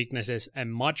their weaknesses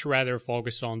and much rather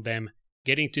focus on them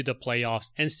getting to the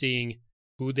playoffs and seeing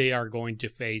who they are going to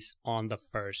face on the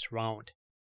first round.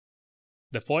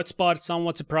 The fourth spot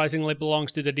somewhat surprisingly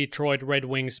belongs to the Detroit Red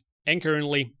Wings, and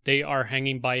currently they are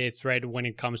hanging by a thread when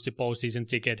it comes to postseason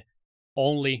ticket,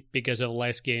 only because of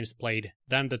less games played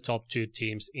than the top 2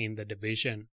 teams in the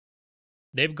division.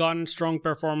 They've gotten strong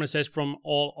performances from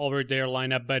all over their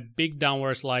lineup, but big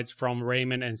downward slides from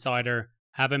Raymond and Sider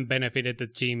haven't benefited the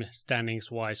team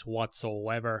standings-wise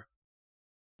whatsoever.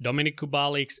 Dominik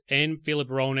Kubalik's and Filip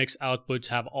Hronek's outputs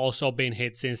have also been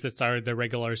hit since the start of the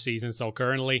regular season, so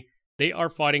currently they are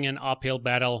fighting an uphill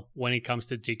battle when it comes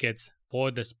to tickets for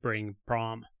the spring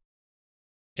prom.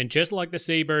 And just like the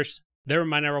Sabres, their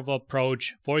manner of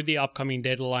approach for the upcoming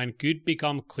deadline could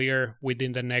become clear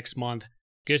within the next month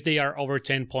because they are over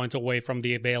 10 points away from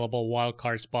the available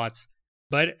wildcard spots,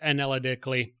 but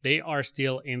analytically they are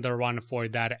still in the run for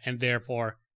that, and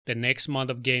therefore the next month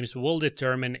of games will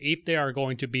determine if they are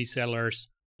going to be sellers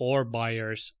or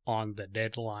buyers on the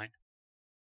deadline.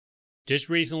 Just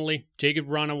recently, Jacob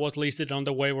Vrana was listed on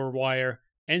the waiver wire,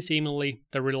 and seemingly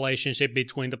the relationship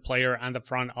between the player and the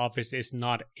front office is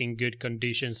not in good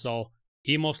condition, so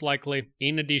he most likely,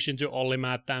 in addition to Olli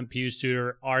Määttä and Pius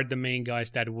Suter, are the main guys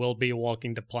that will be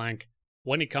walking the plank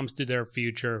when it comes to their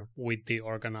future with the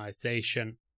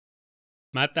organization.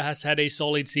 Määttä has had a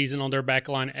solid season on their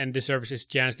backline and deserves his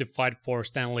chance to fight for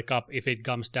Stanley Cup if it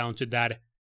comes down to that.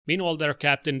 Meanwhile, their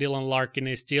captain Dylan Larkin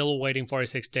is still waiting for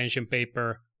his extension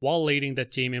paper while leading the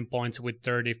team in points with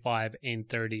 35 in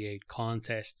 38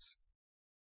 contests.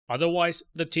 Otherwise,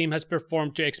 the team has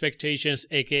performed to expectations,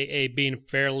 aka being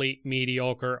fairly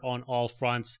mediocre on all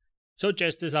fronts. So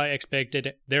just as I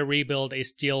expected, their rebuild is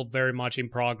still very much in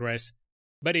progress.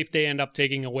 But if they end up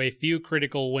taking away few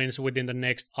critical wins within the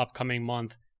next upcoming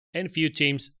month, and few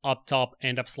teams up top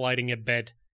end up sliding a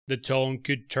bit, the tone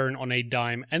could turn on a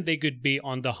dime and they could be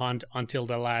on the hunt until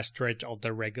the last stretch of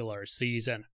the regular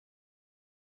season.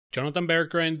 Jonathan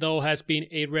Berggren, though, has been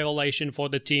a revelation for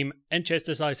the team, and just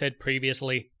as I said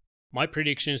previously, my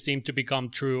predictions seem to become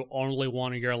true only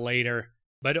 1 year later.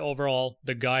 But overall,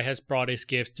 the guy has brought his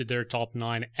gifts to their top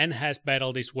 9 and has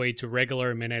battled his way to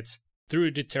regular minutes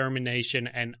through determination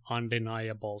and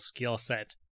undeniable skill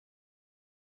set.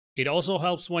 It also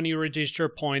helps when you register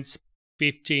points.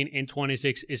 15 in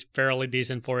 26 is fairly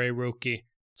decent for a rookie,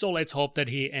 so let's hope that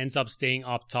he ends up staying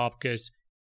up top because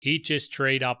he just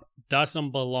straight up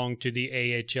doesn't belong to the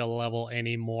AHL level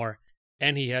anymore,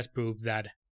 and he has proved that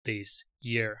this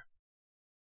year.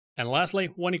 And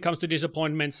lastly, when it comes to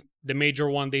disappointments, the major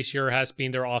one this year has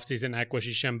been their offseason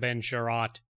acquisition Ben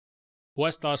Chiarot, who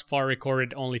has thus far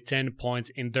recorded only 10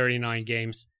 points in 39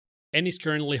 games, and is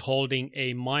currently holding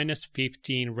a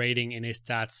 -15 rating in his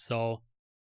stats, so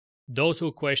those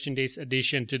who question this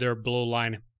addition to their blue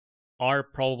line are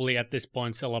probably at this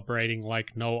point celebrating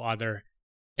like no other,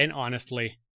 and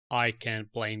honestly, I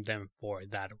can't blame them for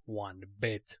that one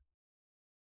bit.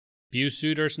 Pius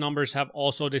Suter's numbers have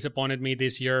also disappointed me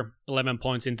this year. 11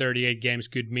 points in 38 games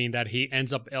could mean that he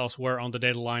ends up elsewhere on the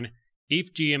deadline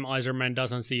if GM Yzerman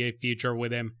doesn't see a future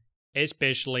with him,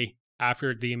 especially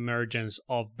after the emergence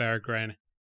of Berggren.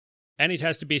 And it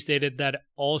has to be stated that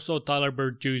also Tyler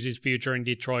Bertuzzi's future in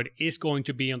Detroit is going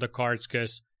to be on the cards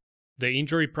because the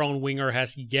injury-prone winger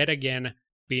has yet again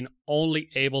been only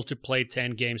able to play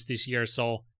 10 games this year,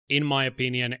 so in my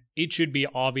opinion, it should be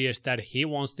obvious that he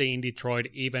won't stay in Detroit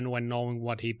even when knowing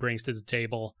what he brings to the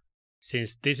table,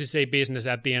 since this is a business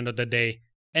at the end of the day,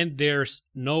 and there's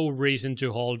no reason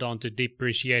to hold on to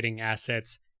depreciating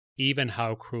assets, even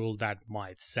how cruel that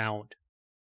might sound.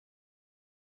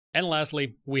 And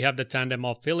lastly, we have the tandem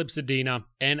of Filip Zadina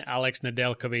and Alex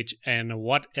Nedeljkovic, and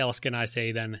what else can I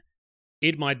say then?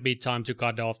 It might be time to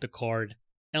cut off the cord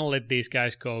and let these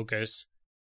guys go, cause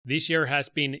this year has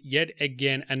been yet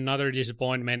again another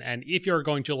disappointment, and if you're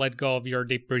going to let go of your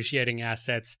depreciating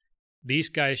assets, these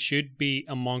guys should be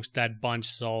amongst that bunch,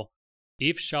 so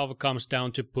if shove comes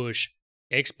down to push,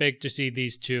 expect to see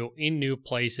these two in new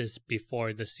places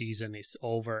before the season is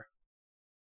over.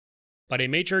 But a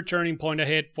major turning point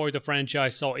ahead for the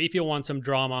franchise, so if you want some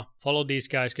drama, follow these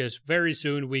guys because very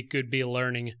soon we could be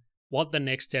learning what the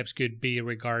next steps could be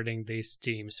regarding this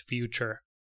team's future.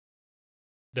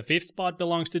 The 5th spot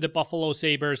belongs to the Buffalo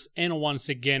Sabres, and once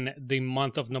again, the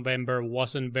month of November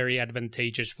wasn't very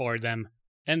advantageous for them,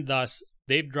 and thus,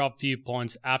 they've dropped few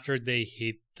points after they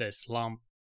hit the slump.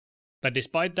 But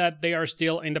despite that, they are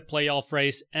still in the playoff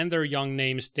race, and their young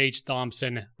names Tage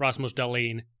Thompson, Rasmus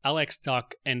Dahlin, Alex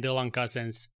Tuch, and Dylan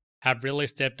Cozens have really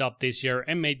stepped up this year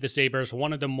and made the Sabres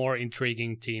one of the more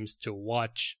intriguing teams to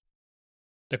watch.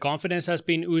 The confidence has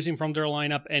been oozing from their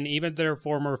lineup, and even their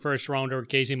former first-rounder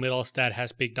Casey Middlestad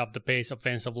has picked up the pace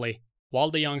offensively,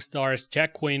 while the young stars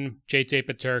Jack Quinn, JJ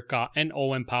Peterka, and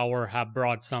Owen Power have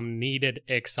brought some needed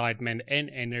excitement and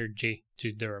energy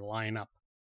to their lineup.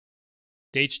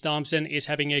 Tage Thompson is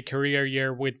having a career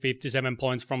year with 57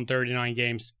 points from 39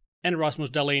 games, and Rasmus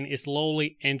Dahlin is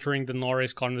slowly entering the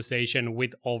Norris conversation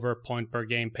with over point per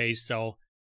game pace, so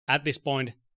at this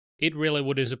point, it really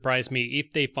wouldn't surprise me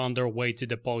if they found their way to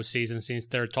the postseason since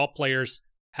their top players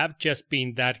have just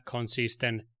been that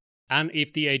consistent, and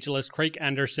if the ageless Craig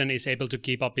Anderson is able to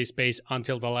keep up his pace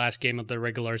until the last game of the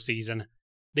regular season,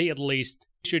 they at least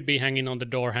should be hanging on the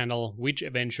door handle, which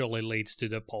eventually leads to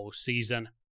the postseason.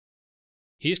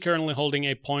 He's currently holding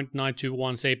a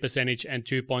 .921 save percentage and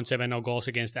 2.70 goals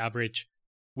against average,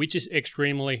 which is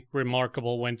extremely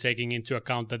remarkable when taking into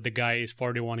account that the guy is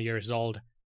 41 years old.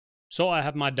 So I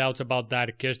have my doubts about that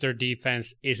because their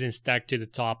defense isn't stacked to the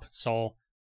top, so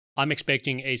I'm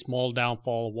expecting a small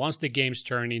downfall once the games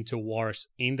turn into wars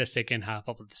in the second half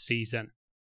of the season.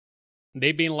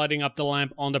 They've been lighting up the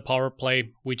lamp on the power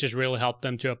play, which has really helped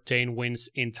them to obtain wins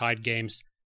in tight games,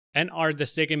 and are the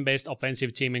second best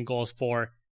offensive team in goals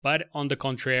for, but on the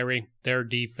contrary, their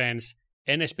defense,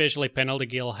 and especially penalty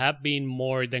kill, have been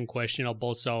more than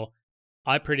questionable, so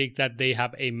I predict that they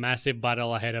have a massive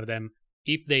battle ahead of them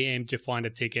if they aim to find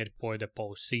a ticket for the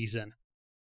postseason.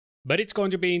 But it's going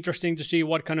to be interesting to see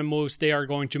what kind of moves they are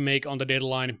going to make on the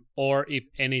deadline, or if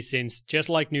any, since just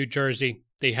like New Jersey,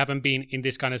 they haven't been in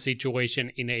this kind of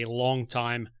situation in a long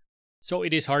time, so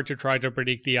it is hard to try to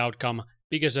predict the outcome,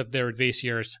 because of their this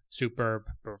year's superb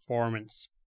performance.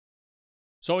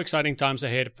 So exciting times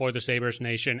ahead for the Sabres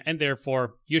Nation, and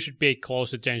therefore you should pay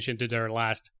close attention to their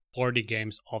last 40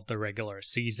 games of the regular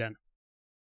season.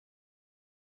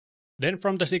 Then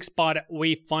from the 6th spot,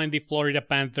 we find the Florida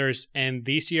Panthers, and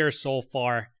this year so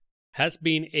far has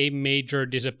been a major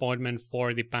disappointment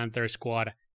for the Panther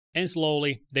squad, and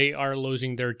slowly they are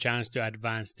losing their chance to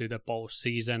advance to the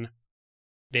postseason.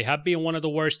 They have been one of the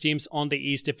worst teams on the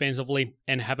East defensively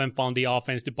and haven't found the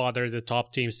offense to bother the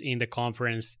top teams in the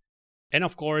conference. And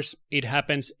of course, it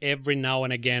happens every now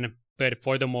and again, but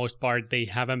for the most part, they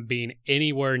haven't been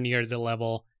anywhere near the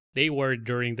level they were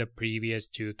during the previous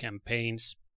 2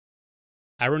 campaigns.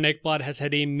 Aaron Ekblad has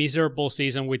had a miserable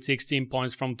season with 16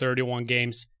 points from 31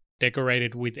 games,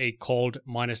 decorated with a cold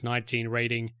 -19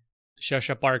 rating.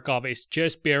 Sasha Barkov is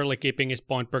just barely keeping his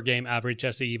point per game average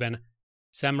as even.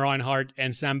 Sam Reinhart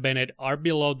and Sam Bennett are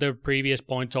below their previous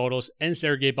point totals, and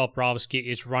Sergei Bobrovsky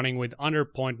is running with under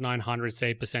 .900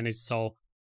 save percentage, so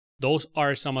those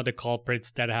are some of the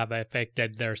culprits that have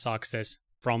affected their success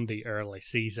from the early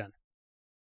season.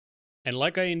 And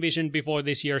like I envisioned before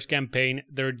this year's campaign,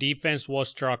 their defense was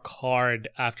struck hard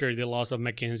after the loss of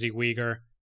Mackenzie Weegar,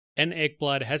 and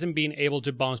Ekblad hasn't been able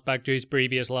to bounce back to his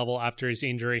previous level after his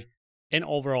injury, and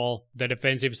overall, the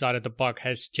defensive side of the puck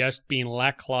has just been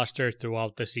lackluster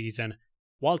throughout the season,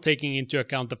 while taking into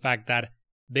account the fact that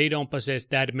they don't possess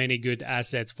that many good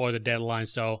assets for the deadline,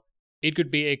 so it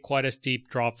could be quite a steep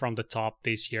drop from the top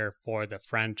this year for the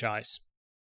franchise.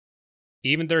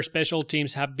 Even their special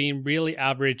teams have been really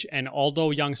average, and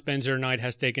although young Spencer Knight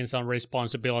has taken some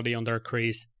responsibility on their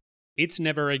crease, it's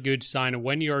never a good sign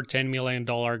when your $10 million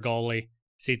goalie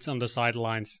sits on the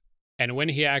sidelines, and when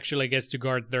he actually gets to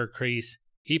guard their crease,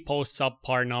 he posts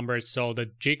subpar numbers, so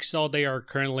the jigsaw they are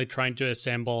currently trying to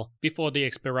assemble before the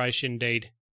expiration date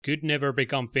could never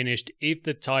become finished if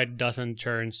the tide doesn't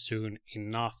turn soon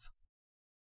enough.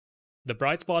 The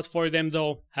bright spots for them,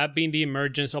 though, have been the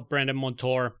emergence of Brandon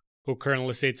Montour, who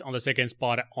currently sits on the 2nd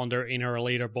spot on their inner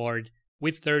leaderboard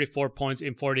with 34 points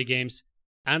in 40 games,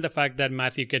 and the fact that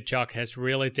Matthew Tkachuk has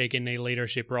really taken a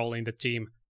leadership role in the team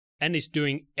and is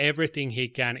doing everything he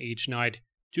can each night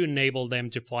to enable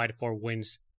them to fight for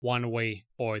wins one way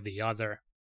or the other.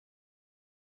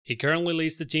 He currently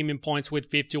leads the team in points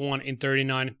with 51 in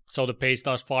 39, so the pace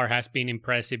thus far has been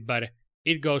impressive, but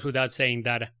it goes without saying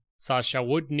that Sasha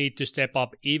would need to step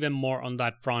up even more on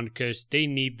that front because they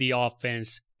need the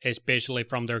offense, especially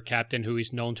from their captain who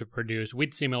is known to produce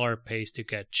with similar pace to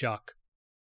Tkachuk.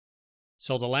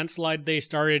 So the landslide they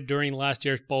started during last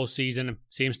year's postseason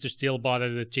seems to still bother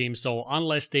the team, so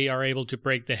unless they are able to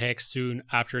break the hex soon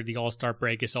after the All-Star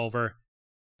break is over,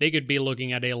 they could be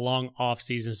looking at a long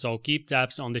off-season, so keep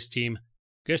tabs on this team,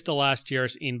 because the last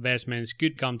year's investments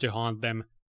could come to haunt them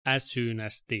as soon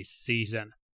as this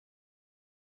season.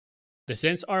 The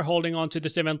Sens are holding on to the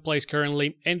 7th place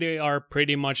currently, and they are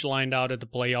pretty much lined out at the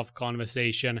playoff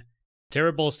conversation.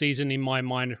 Terrible season in my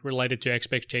mind related to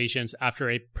expectations after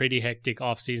a pretty hectic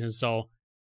offseason, so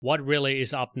what really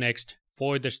is up next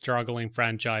for the struggling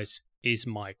franchise is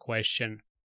my question.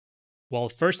 Well,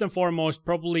 first and foremost,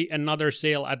 probably another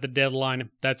sale at the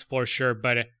deadline, that's for sure,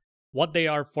 but what they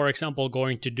are, for example,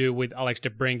 going to do with Alex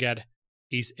DeBrincat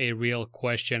is a real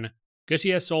question, because he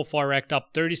has so far racked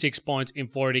up 36 points in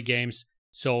 40 games,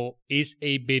 so is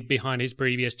a bit behind his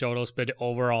previous totals, but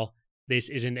overall, this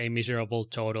isn't a miserable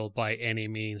total by any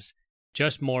means.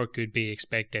 Just more could be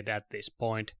expected at this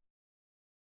point.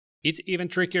 It's even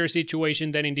trickier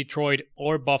situation than in Detroit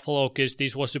or Buffalo, because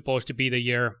this was supposed to be the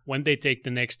year when they take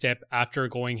the next step after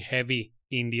going heavy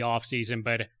in the offseason,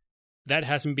 but that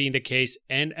hasn't been the case,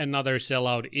 and another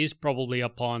sellout is probably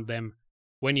upon them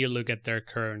when you look at their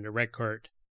current record.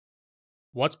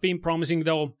 What's been promising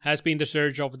though has been the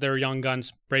surge of their young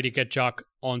guns, Brady Tkachuk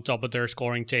on top of their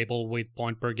scoring table with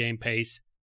point per game pace.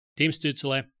 Tim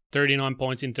Stützle, 39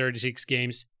 points in 36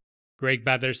 games. Greg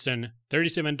Batherson,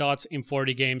 37 dots in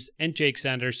 40 games, and Jake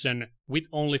Sanderson with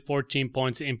only 14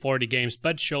 points in 40 games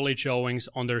but solid showings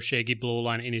on their shaky blue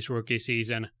line in his rookie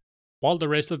season. While the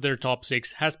rest of their top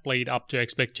 6 has played up to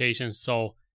expectations,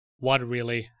 so what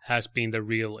really has been the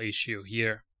real issue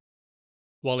here?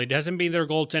 Well, it hasn't been their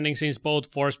goaltending since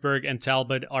both Forsberg and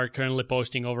Talbot are currently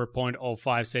posting over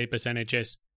 .05 save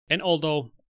percentages, and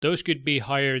although those could be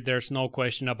higher, there's no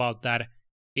question about that.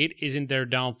 It isn't their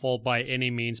downfall by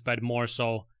any means, but more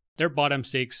so, their bottom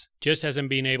 6 just hasn't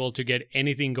been able to get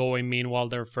anything going. Meanwhile,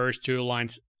 their first 2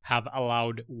 lines have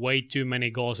allowed way too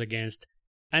many goals against,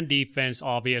 and defense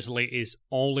obviously is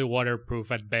only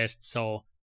waterproof at best, so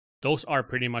those are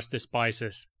pretty much the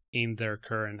spices in their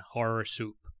current horror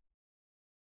soup.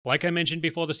 Like I mentioned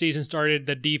before the season started,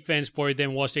 the defense for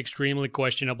them was extremely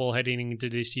questionable heading into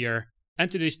this year,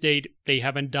 and to this date, they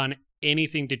haven't done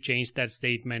anything to change that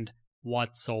statement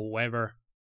whatsoever.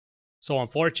 So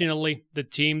unfortunately, the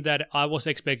team that I was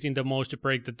expecting the most to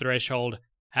break the threshold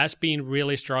has been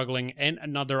really struggling, and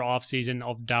another offseason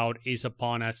of doubt is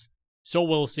upon us. So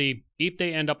we'll see if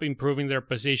they end up improving their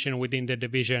position within the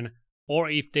division, or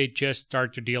if they just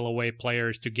start to deal away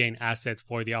players to gain assets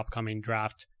for the upcoming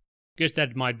draft. Because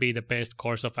that might be the best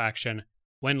course of action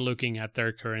when looking at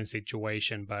their current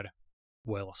situation, but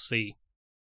we'll see.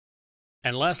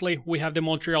 And lastly, we have the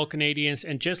Montreal Canadiens,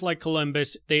 and just like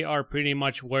Columbus, they are pretty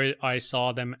much where I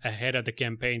saw them ahead of the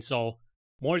campaign, so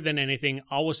more than anything,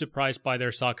 I was surprised by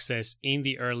their success in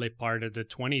the early part of the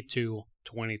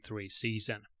 22-23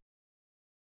 season.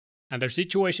 And their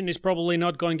situation is probably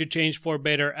not going to change for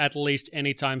better at least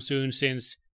anytime soon,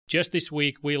 since just this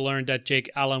week we learned that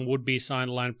Jake Allen would be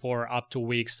sidelined for up to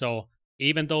weeks, so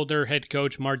even though their head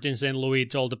coach Martin St. Louis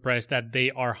told the press that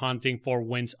they are hunting for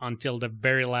wins until the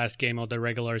very last game of the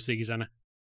regular season,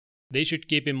 they should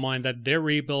keep in mind that their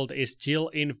rebuild is still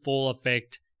in full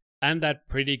effect and that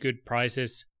pretty good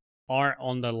prices are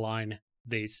on the line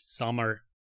this summer.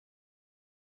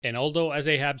 And although as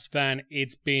a Habs fan,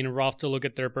 it's been rough to look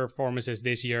at their performances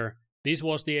this year, this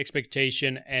was the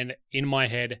expectation, and in my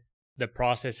head, the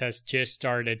process has just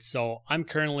started, so I'm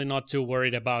currently not too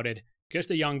worried about it, because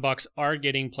the Young Bucks are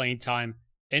getting playing time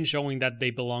and showing that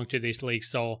they belong to this league,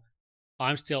 so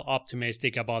I'm still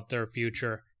optimistic about their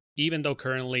future, even though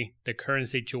currently the current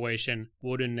situation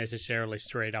wouldn't necessarily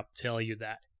straight up tell you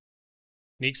that.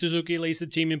 Nick Suzuki leads the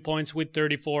team in points with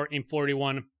 34 in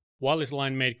 41, while his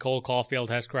line mate Cole Caulfield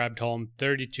has grabbed home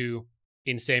 32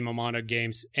 in same amount of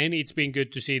games, and it's been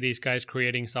good to see these guys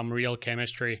creating some real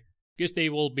chemistry, because they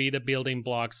will be the building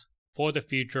blocks for the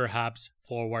future Habs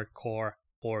forward core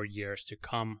for years to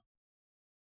come.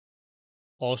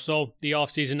 Also, the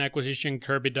offseason acquisition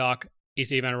Kirby Dach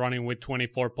is even running with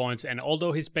 24 points, and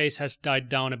although his pace has died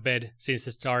down a bit since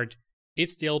the start,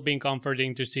 it's still been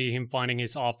comforting to see him finding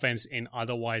his offense in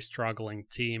otherwise struggling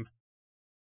team.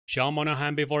 Sean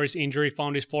Monahan before his injury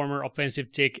found his former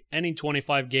offensive tick and in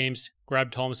 25 games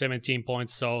grabbed home 17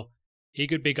 points, so he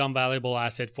could become a valuable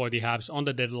asset for the Habs on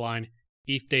the deadline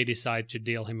if they decide to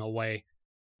deal him away.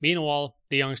 Meanwhile,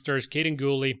 the youngsters Kaden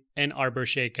Gooley and Arbor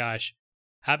Shaykash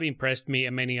have impressed me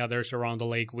and many others around the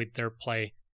league with their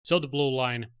play, so the blue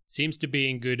line seems to be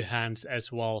in good hands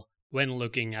as well when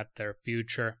looking at their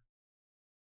future.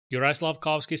 Juraj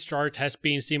Slafkovsky's start has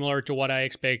been similar to what I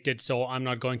expected, so I'm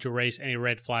not going to raise any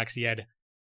red flags yet.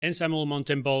 And Samuel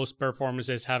Montembeault's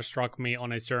performances have struck me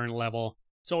on a certain level,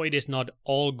 so it is not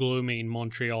all gloomy in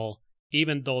Montreal,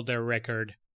 even though their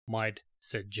record might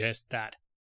suggest that.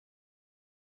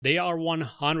 They are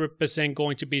 100%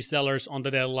 going to be sellers on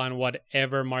the deadline,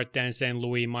 whatever Martin St.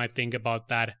 Louis might think about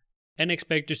that, and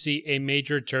expect to see a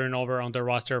major turnover on the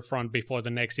roster front before the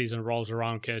next season rolls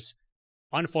around, because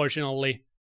unfortunately,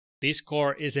 this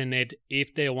core isn't it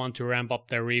if they want to ramp up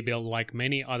their rebuild like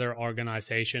many other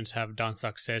organizations have done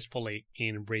successfully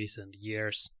in recent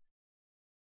years.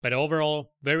 But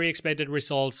overall, very expected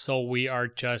results, so we are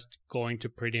just going to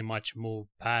pretty much move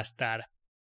past that.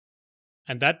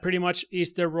 And that pretty much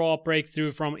is the raw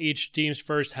breakthrough from each team's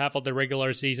first half of the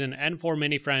regular season, and for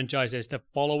many franchises, the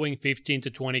following 15 to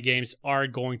 20 games are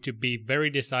going to be very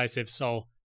decisive, so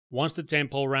once the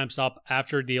tempo ramps up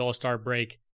after the All-Star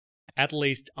break, at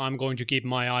least I'm going to keep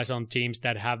my eyes on teams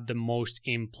that have the most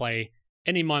in play,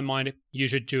 and in my mind, you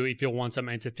should too if you want some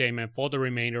entertainment for the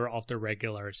remainder of the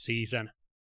regular season.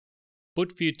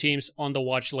 Put few teams on the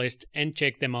watch list and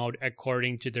check them out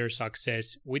according to their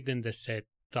success within the set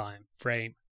time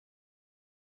frame.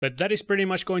 But that is pretty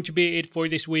much going to be it for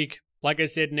this week. Like I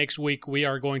said, next week we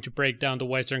are going to break down the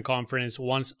Western Conference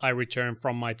once I return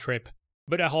from my trip.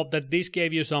 But I hope that this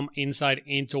gave you some insight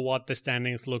into what the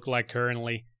standings look like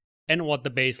currently, and what the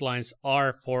baselines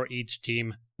are for each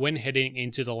team when heading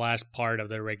into the last part of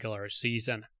the regular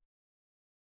season.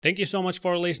 Thank you so much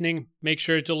for listening. Make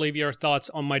sure to leave your thoughts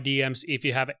on my DMs if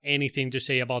you have anything to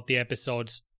say about the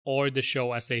episodes or the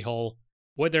show as a whole.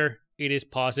 Whether it is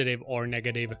positive or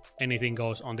negative, anything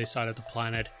goes on this side of the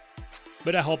planet.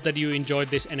 But I hope that you enjoyed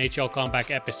this NHL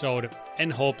comeback episode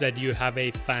and hope that you have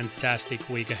a fantastic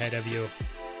week ahead of you.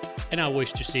 And I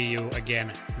wish to see you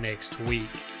again next week.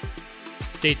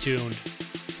 Stay tuned,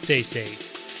 stay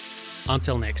safe.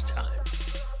 Until next time.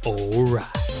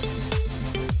 Alright.